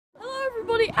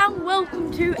everybody, and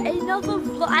welcome to another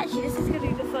vlog. Actually, this is going to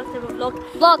be the first ever vlog.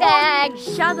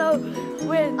 Vlogging! Shadow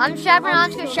with... I'm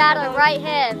Shadwin Shadow right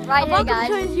here guys. Welcome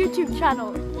to his YouTube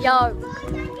channel. Yo.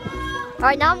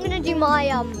 Alright, now I'm going to do my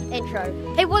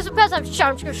intro. Hey, what's up guys, I'm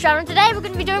Shadwin Shadow, and today we're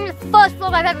going to be doing the first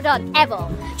vlog I've ever done, ever.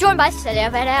 Joined by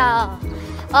SillioVideo.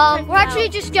 We're actually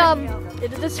just... in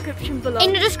the description below.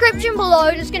 In the description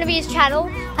below, there's going to be his channel,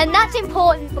 and that's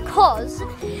important because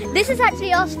this is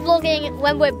actually us vlogging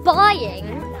when we're buying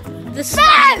the stuff.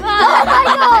 Oh my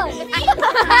god!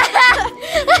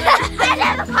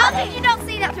 How did you not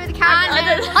see that through the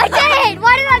camera? I did!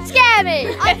 Why did that scare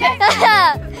me? I don't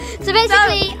So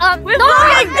basically, we're we're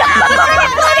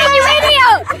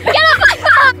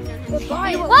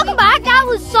video! Welcome back, that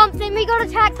was something. We got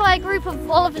attacked by a group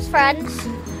of all of his friends.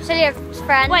 Cillio's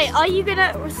friends. Wait, are you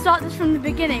gonna start this from the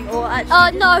beginning or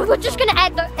actually? No, we're just gonna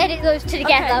edit those two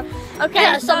together.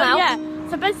 Okay. Somehow. So, yeah.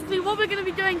 So basically, what we're gonna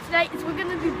be doing today is we're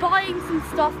gonna be buying some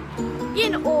stuff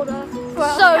in order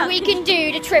So we can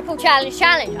do the triple challenge.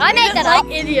 I made that up.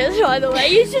 Like idiots, by the way.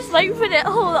 You just like put it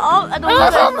all up, and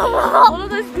all of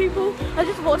those people are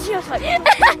just watching us like.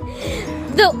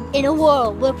 In a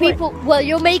world where people, well,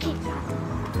 you're making.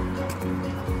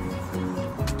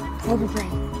 Probably.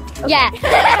 Yeah.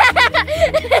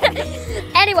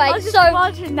 Anyway, I was just so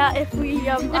imagine that if we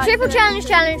the triple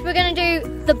challenge, we're gonna do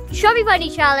the Chubby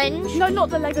Bunny challenge. No, not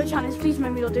the Lego challenge. Please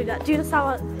make me not do that. Do the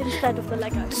sour instead of the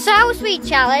Lego. Sour Sweet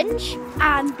challenge.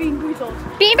 And Bean Boozled.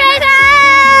 Bean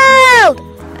Boozled!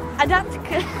 And that's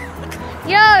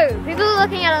Yo, people are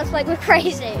looking at us like we're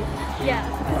crazy. yeah,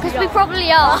 Because we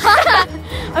probably are.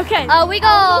 Okay. We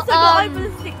got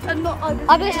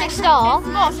Iblistic Star.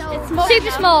 It's Smosh.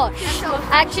 Super Smosh.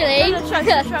 Actually. No, show.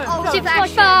 Super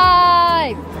Smosh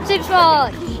 5. Super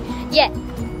Smosh. Yeah.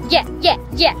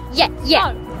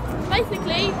 So,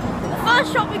 basically, the first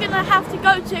shop we're going to have to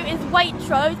go to is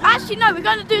Waitrose. Actually, no, we're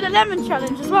going to do the lemon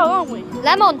challenge as well, aren't we?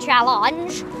 Lemon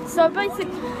challenge. So,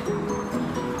 basically...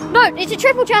 No, it's a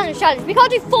triple challenge. We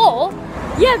can't do 4.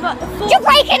 Yeah, but... You're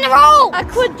breaking the rule! A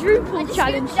quadruple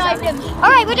challenge.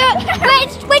 Alright, we're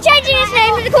changing his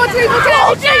name to the quadruple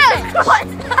challenge. The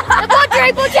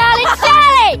quadruple challenge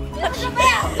challenge!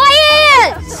 My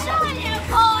ears!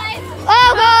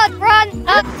 Oh god, run!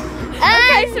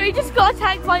 Okay, so we just got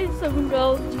attacked by some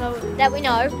girls. No. That we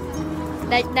know.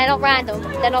 They're not random.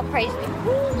 They're not crazy.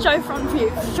 Show front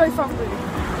view. Show front view.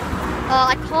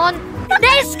 I can't.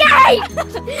 They escaped!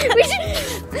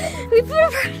 We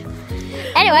put it.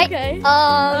 Anyway. Okay.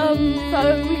 So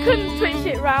we couldn't switch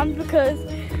it round because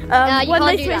when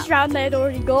they switched round, they had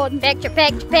already gone. Picture.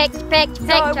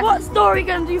 So what store are we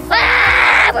gonna do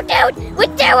first? We're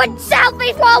doing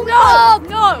selfies while we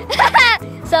No.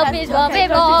 Selfies while we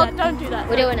vlog. Don't do that.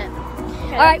 We're doing it.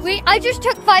 Okay. Alright, I just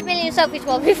took 5 million selfies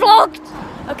while we vlogged.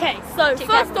 Okay, so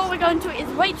first store we're going to is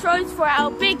Waitrose for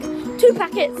our big 2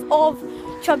 packets of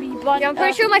Chubby Bunny. Yeah, I'm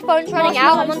pretty sure my phone's running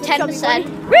out. I'm on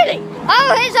 10%. Really?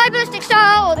 Oh, here's Iblistic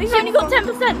Star. You've only got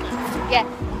 10%? Yeah.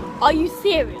 Are you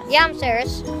serious? Yeah, I'm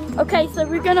serious. Okay, so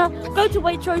we're gonna go to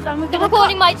Waitrose and we're The gonna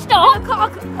recording might stop.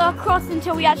 cut across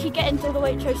until we actually get into the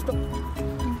Waitrose store.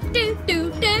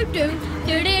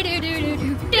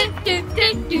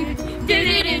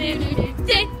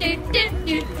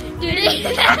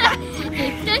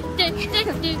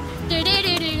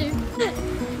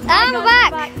 And we're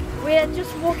back. We're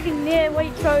just walking near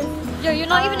Waitrose. Yo, you're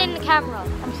not even in the camera.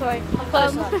 I'm sorry.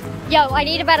 Yo, I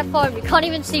need a better phone. We can't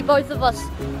even see both of us.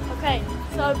 Okay,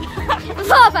 so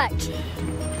Perfect.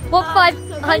 What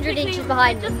 500 inches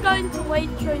behind we're me? just going to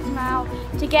Waitrose now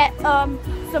to get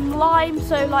some lime.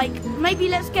 So like maybe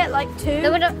let's get like 2.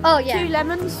 No, oh yeah. 2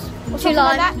 lemons or 2 something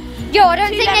like that. limes. Yo, I don't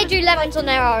 2 think lemons. they do lemons on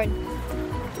their own.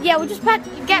 Yeah, we'll just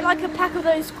get like a pack of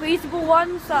those squeezable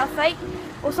ones that are fake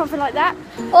or something like that.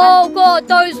 Oh god,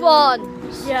 those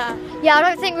ones. Yeah. Yeah, I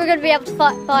don't think we're going to be able to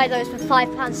buy those for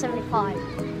 £5.75.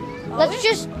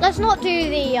 Let's not do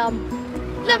the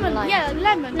Lemon, lime. yeah,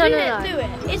 lemon. No. Do it.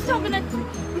 It's not gonna.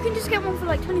 You can just get one for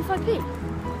like 25p.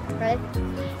 Right?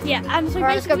 Yeah, and so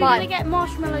Right, let's go basically we're buy gonna get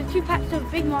marshmallows, 2 packs of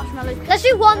big marshmallows. Let's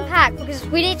do 1 pack because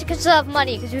we need to conserve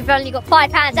money because we've only got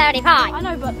 £5.75. I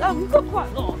know, but we've got quite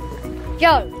a lot.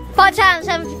 Yo,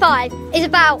 £5.75 is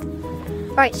about.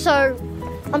 Right, so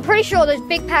I'm pretty sure those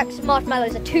big packs of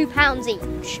marshmallows are £2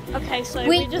 each. Okay, so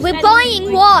we're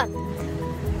buying 1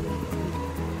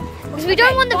 because we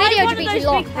don't want the video to be too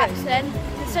long. Big packs then,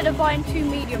 instead of buying 2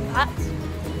 medium packs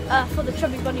for the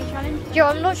Chubby Bunny challenge. Yo,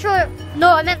 I'm not sure.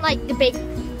 No, I meant like the big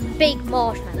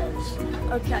marshmallows.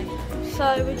 Okay,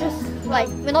 so we're just Like,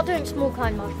 we're not doing small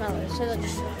kind marshmallows, so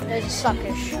they're just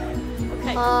suckish.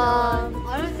 okay.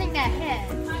 I don't think they're here.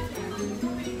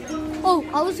 Oh,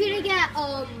 I was gonna get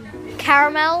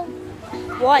caramel.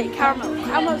 Why? Caramel.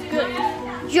 Caramel's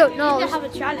good. Yo, You no, need to have a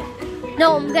challenge.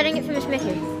 no, I'm getting it for Miss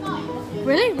Mickey.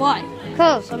 Really? Why?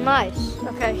 Cause I'm nice.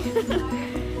 Okay.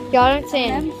 Yeah, I don't see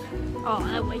any. Oh,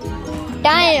 they're way too much.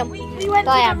 Damn. We went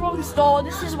to the wrong store.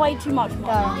 This is way too much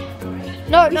money.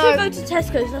 No, We should go to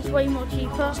Tesco's. That's way more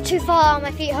cheaper. It's too far.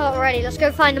 My feet hurt already. Let's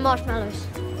go find the marshmallows.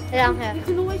 They're down here. You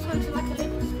can always go to like a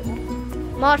little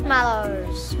store.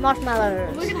 Marshmallows.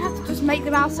 Marshmallows. We're gonna have to just make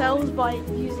them ourselves by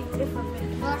using different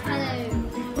things. Marshmallow.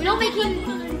 We're not making.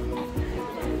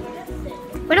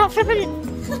 We're not flipping.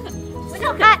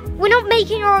 We're not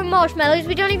making our own marshmallows.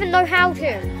 We don't even know how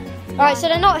to. All right, so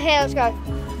they're not here. Let's go.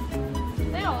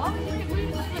 They are.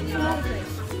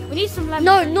 We need some lemon.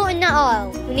 No, not in that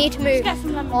aisle. We need to move Let's get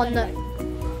some lemon. on the.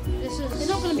 This is They're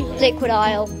not gonna be here. liquid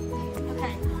aisle.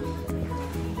 Okay.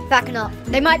 Backing up.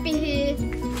 They might be here.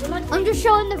 I'm just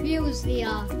showing the viewers the.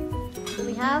 What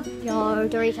we have? Yo,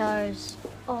 Doritos.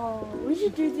 Oh, we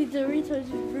should do the Doritos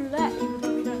with roulette, even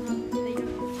though we don't have. They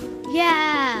don't.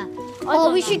 Yeah.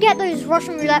 Oh, we should get those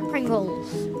Russian roulette Pringles.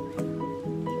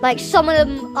 Like some of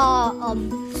them are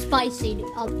spicy,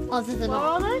 other than Where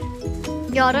are they?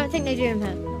 Yeah, I don't think they do them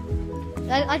here.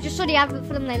 I just saw the advert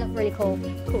for them. They look really cool.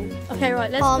 Cool. Okay, right.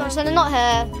 Let's go. So they're not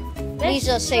here. These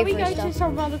are Shall we savoury go to stuff.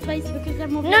 some other place because they're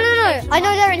more. No. I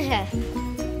know they're in here.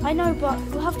 I know, but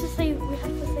we'll have to save. We have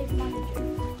to save money.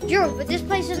 Sure, but this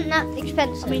place isn't that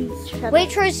expensive. I mean,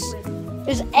 Waitrose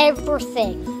is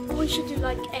everything. we should do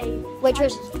like a.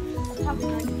 Waitrose.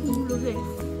 Having like all of this.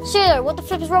 Silio, what the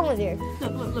flip is wrong with you?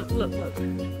 Look.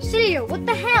 Silio, what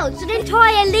the hell? It's an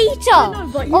entire litre know,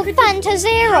 but you of could Fanta Have as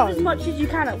Zero. much as you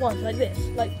can at once, like this.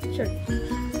 Like, sure.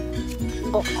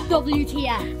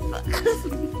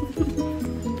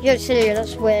 WTF. Yo, Silio,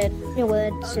 that's weird. You're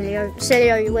weird, Silio.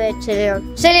 Silio, you're weird, Silio.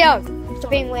 Silio!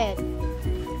 Stop being weird.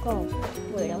 God,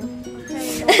 weirdo.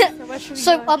 Okay, so where should we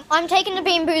So, go? I'm taking the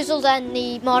bean boozled and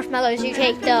the marshmallows. You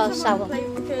take the Some other sour. place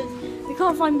because we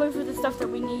can't find both of the stuff that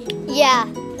we need. Yeah,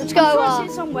 let's go. I'm sure I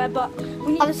see it somewhere, but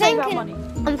we need I'm to save our thinking-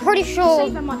 money. I'm pretty Save sure.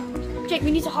 our money. Jake,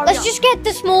 we need to hurry Let's up. just get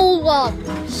the small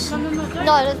ones. No, don't.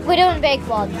 No, we're doing big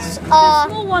ones. The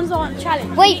small ones aren't a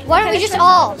challenge. Wait, why don't we Okay, just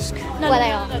let's ask No, where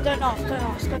they are? No, don't ask.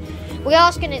 We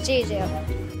ask and it's easier.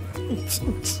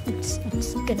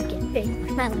 Gonna get big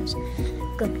marshmallows.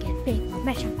 Gonna get big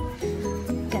marshmallows.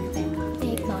 Gonna get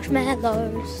big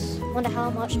marshmallows. Wonder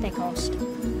how much they cost.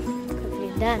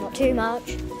 Hopefully they're not too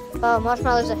much. Oh,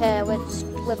 marshmallows are here.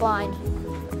 We're blind.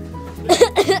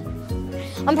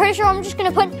 I'm pretty sure I'm just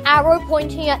gonna put an arrow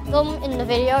pointing at them in the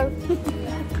video.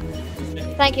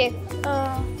 Thank you.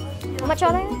 How How much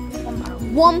are they?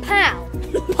 £1. £1.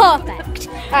 Perfect.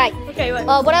 Alright. Okay, wait.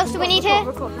 What else do we need here?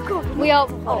 Record. We are.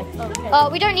 Okay.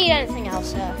 We don't need anything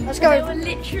else here. Let's They go. were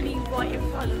literally right in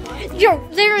front of us. Yo,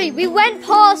 literally, we went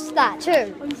past that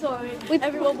too. I'm sorry,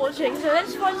 everyone watching. So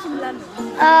let's find some lemons.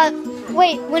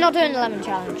 Wait, we're not doing the lemon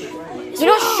challenge. We're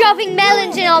not shoving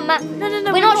melons in our mouth. No,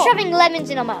 We're not shoving lemons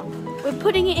in our mouth. We're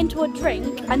putting it into a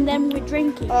drink and then we're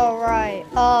drinking. All right.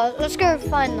 Let's go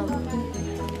find them.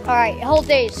 All right, hold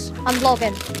these. I'm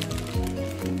vlogging.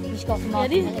 He's got them.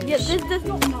 There's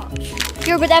not much.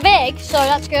 Yo, but they're big, so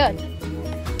that's good.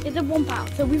 It's a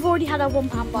 £1. So we've already had our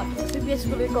 £1 budget. So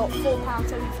basically we've got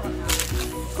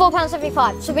 £4.75.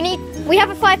 £4.75. So we have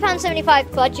a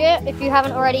 £5.75 budget, if you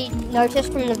haven't already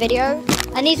noticed from the video.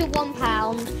 And these are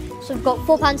 £1, so we've got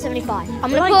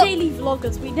 £4.75. We're like daily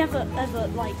vloggers. We never ever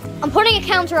like. I'm putting a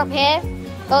counter up here.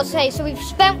 Let's say so we've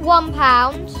spent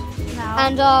 £1 Now.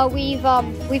 and we've got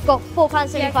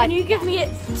 £4.75. Yeah, can you give me it?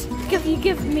 Can you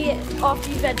give me it after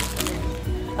you've edited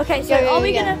it? Okay, so Yeah, are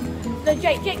we yeah. gonna? No,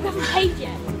 Jake, we haven't paid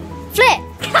yet. Flip!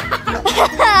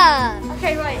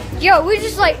 Okay, right. Yo, we're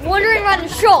just like wandering around the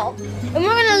shop and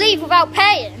we're gonna leave without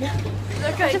paying.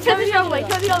 Okay, So go the other way.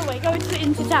 flip Go the other way. Go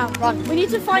into town. Run. We need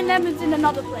to find lemons in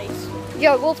another place.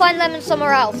 Yo, we'll find lemons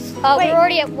somewhere else. Wait. We're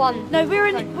already at one. No, we're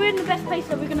in the best place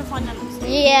that we're gonna find lemons.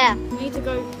 Yeah. We need to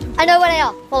go. I know where they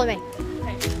are. Follow me.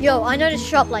 Okay. Yo, I know this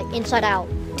shop like inside out.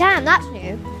 Damn, that's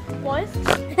new. What?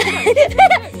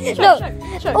 No,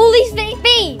 Show. all these big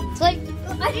beans. Like,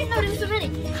 I didn't know there was so many.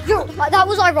 Yo, that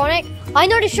was ironic. I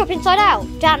know this shop inside out.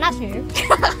 Damn, that's new.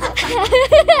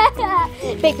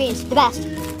 Big beans, the best.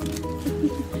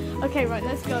 Okay, right.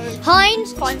 Let's go.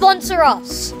 Heinz, Fine. sponsor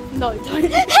us. No, don't.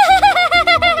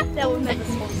 They will never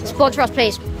sponsor. Sponsor us,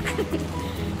 please.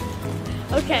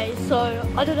 Okay, so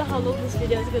I don't know how long this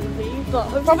video is gonna be, but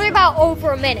hopefully Probably about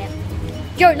over a minute.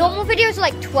 Yo, normal videos are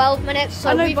like 12 minutes, so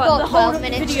I know, we've but got the whole 12 of the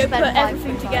minutes video to spend put 5 everything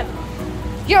minutes. together.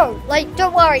 Yo, like,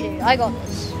 don't worry, dude. I got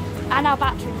this. And our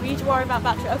battery. We need to worry about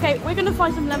battery. Okay, we're gonna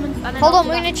find some lemons and then Hold on, after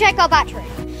we're that- gonna check our battery.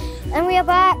 And we are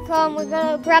back. We're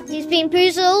gonna grab these bean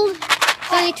boozled.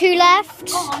 Only 2 left.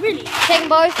 Oh, really? Take them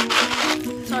both.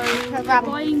 So, Grab we're 'em.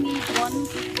 buying these ones.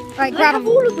 Right, They grab have them.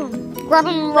 all of them. Grab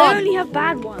them and They run. only have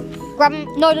bad ones. Grab them.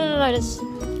 No. There's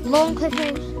long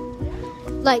clippings.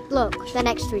 Like, look, they're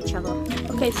next to each other.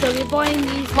 Okay, so we're buying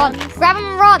these Run. ones. Grab them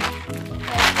and run.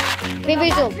 Bean Now,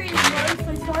 boozled. battery is low,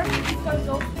 so sorry if this goes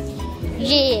off.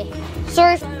 Yeah.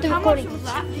 Sorry So, for the how much recording. was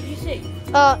that? Did you see?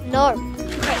 No.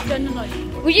 Okay, no.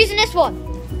 We're using this one.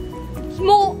 It's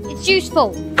more, it's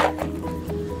useful.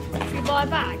 Should we buy a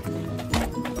bag?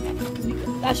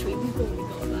 Actually, we've already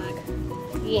got a bag.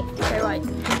 Yeah. Okay, right.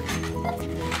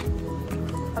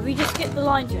 Have we just skipped the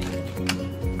line, Jake?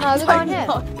 No, we're going here.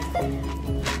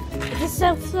 Is this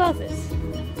self-service?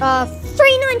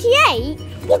 3.98?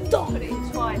 What the?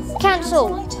 Twice.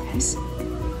 Cancel. Items.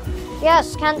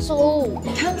 Yes, cancel all.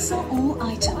 Cancel all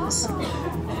items.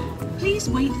 Please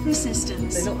wait for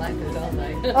assistance. They're not that good, are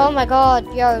they? Oh my god,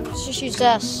 yo, let's just use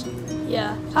this.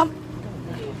 Yeah.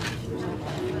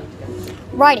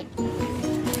 Writing.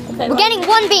 Okay, We're getting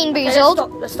 1 bean Okay,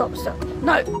 boozled. let's stop.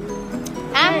 No.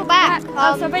 And we're back.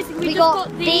 So basically we just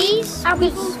got these, these. and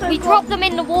we've also We got- dropped them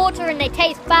in the water and they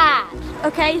taste bad.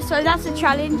 Okay, so that's a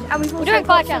challenge, and we've also doing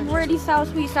got 5 some challenges. really sour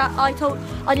sweets that I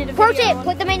did a Pro video tip, on.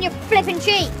 put them in your flipping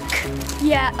cheek.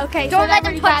 Yeah, okay. Don't so let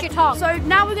they're them really touch bad. your tongue. So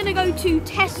now we're gonna go to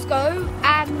Tesco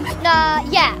and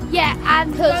Yeah.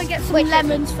 and go and get some Which is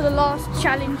lemons for the last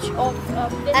challenge of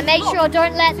this And make vlog. sure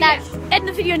don't let So that. yeah, end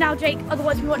the video now, Jake.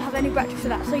 Otherwise, we won't have any breakfast for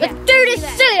that. So yeah. Let's do this,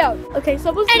 Cillio. Okay,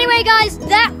 so what's Anyway, guys,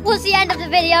 that was the end of the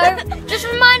video. Just a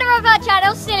reminder of our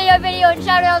channel, SillioVideo and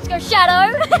Shadow.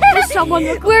 someone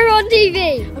We're on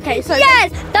TV. Okay, so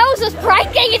Yes, that was us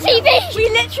pranking a TV. we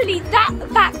literally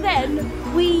back then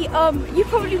we you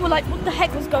probably were like, what the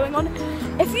heck was going on?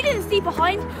 If you didn't see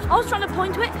behind, I was trying to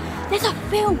point to it. There's a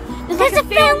film. There's a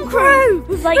film crew.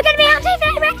 With like, We're gonna be on TV.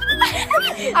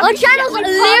 Our channel's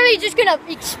literally just gonna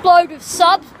explode with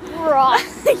subs, bruh.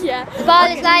 yeah. About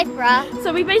Okay. this life, bruh.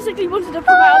 So we basically wanted to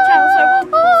promote our channel. So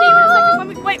we'll see you in a second. When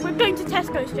we, wait, we're going to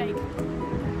Tesco's, Jake.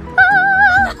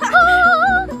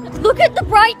 Look at the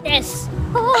brightness.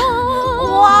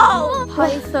 Wow.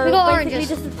 Okay, so We got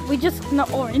basically oranges.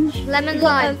 not orange. Lemon, We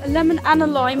got lime. a lemon and a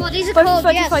lime. Well, these are both called,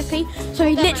 35p. So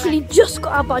we Lemon, literally just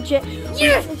got our budget.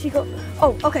 Yes. We got.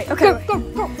 Oh, okay. Go. Right.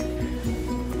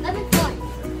 Lemon, lime.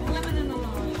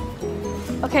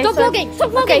 Okay, Stop so, vlogging,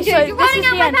 dude. okay, so You're this running is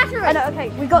out the my end. battery. I know, okay,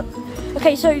 we got.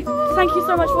 Okay, so thank you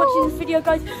so much for watching this video,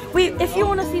 guys. If you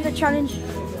want to see the challenge,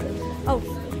 go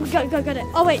get it.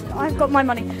 Oh wait, I've got my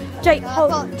money. Jake,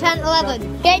 I've hold. got 10,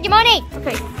 11. Get your money.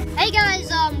 Okay. Hey guys,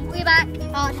 we're back.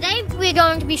 Today we're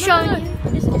going to be showing you.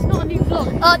 It's not a new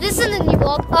vlog. This isn't a new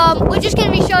vlog. We're just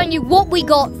going to be showing you what we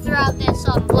got throughout this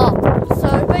vlog. So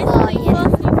basically, yes.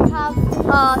 firstly we have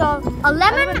A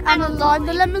lemon and a lime.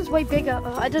 The lemon's way bigger.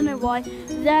 I don't know why.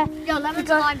 There. Yeah, lemons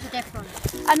and limes are different.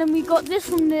 And then we got this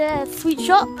from the sweet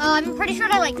shop. I'm pretty sure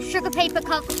they're like sugar paper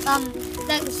cup.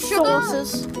 They're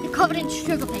Sauces. They're covered in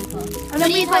sugar paper. And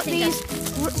then we got these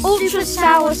ultra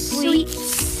sour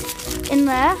sweets in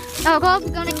there. Oh god, we're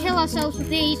gonna kill ourselves with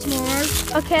these tomorrow.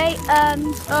 Okay,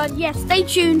 and yeah, stay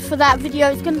tuned for that video.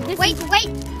 It's gonna. Wait.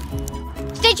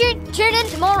 Stay tuned. Tune in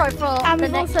tomorrow for And the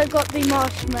we've next. also got the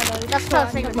marshmallows. That's for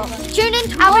perfect. the vlog. Tune in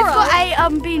And tomorrow. we've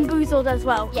got a bean boozled as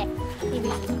well. Yeah.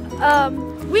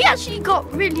 We actually got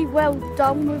really well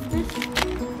done with this.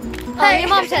 Your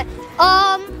mom said.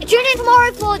 Tune in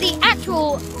tomorrow for the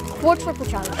actual quadruple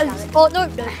challenge. Oh no,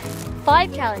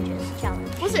 5 challenges.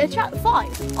 Was it a 5? Oh, 5.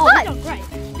 we done great.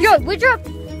 Yo, we dropped.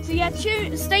 So yeah,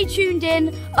 stay tuned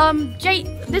in. Jake,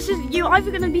 this is you either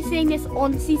going to be seeing this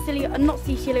on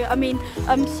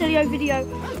SillioVideo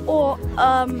or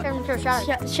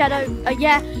Shadow.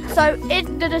 Yeah. So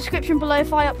in the description below,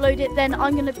 if I upload it, then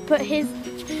I'm going to put his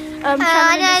channel in the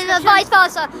And then description. vice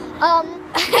versa.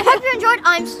 Hope you enjoyed.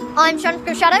 I'm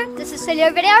Shadwin Shadow. This is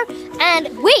SillioVideo, and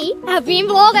we have been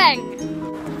vlogging.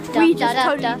 We just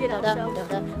totally did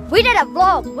ourselves. We did a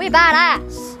vlog. We're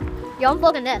badass. Yo, I'm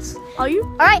vlogging this. Are you?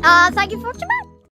 All right. Thank you for watching. Bye.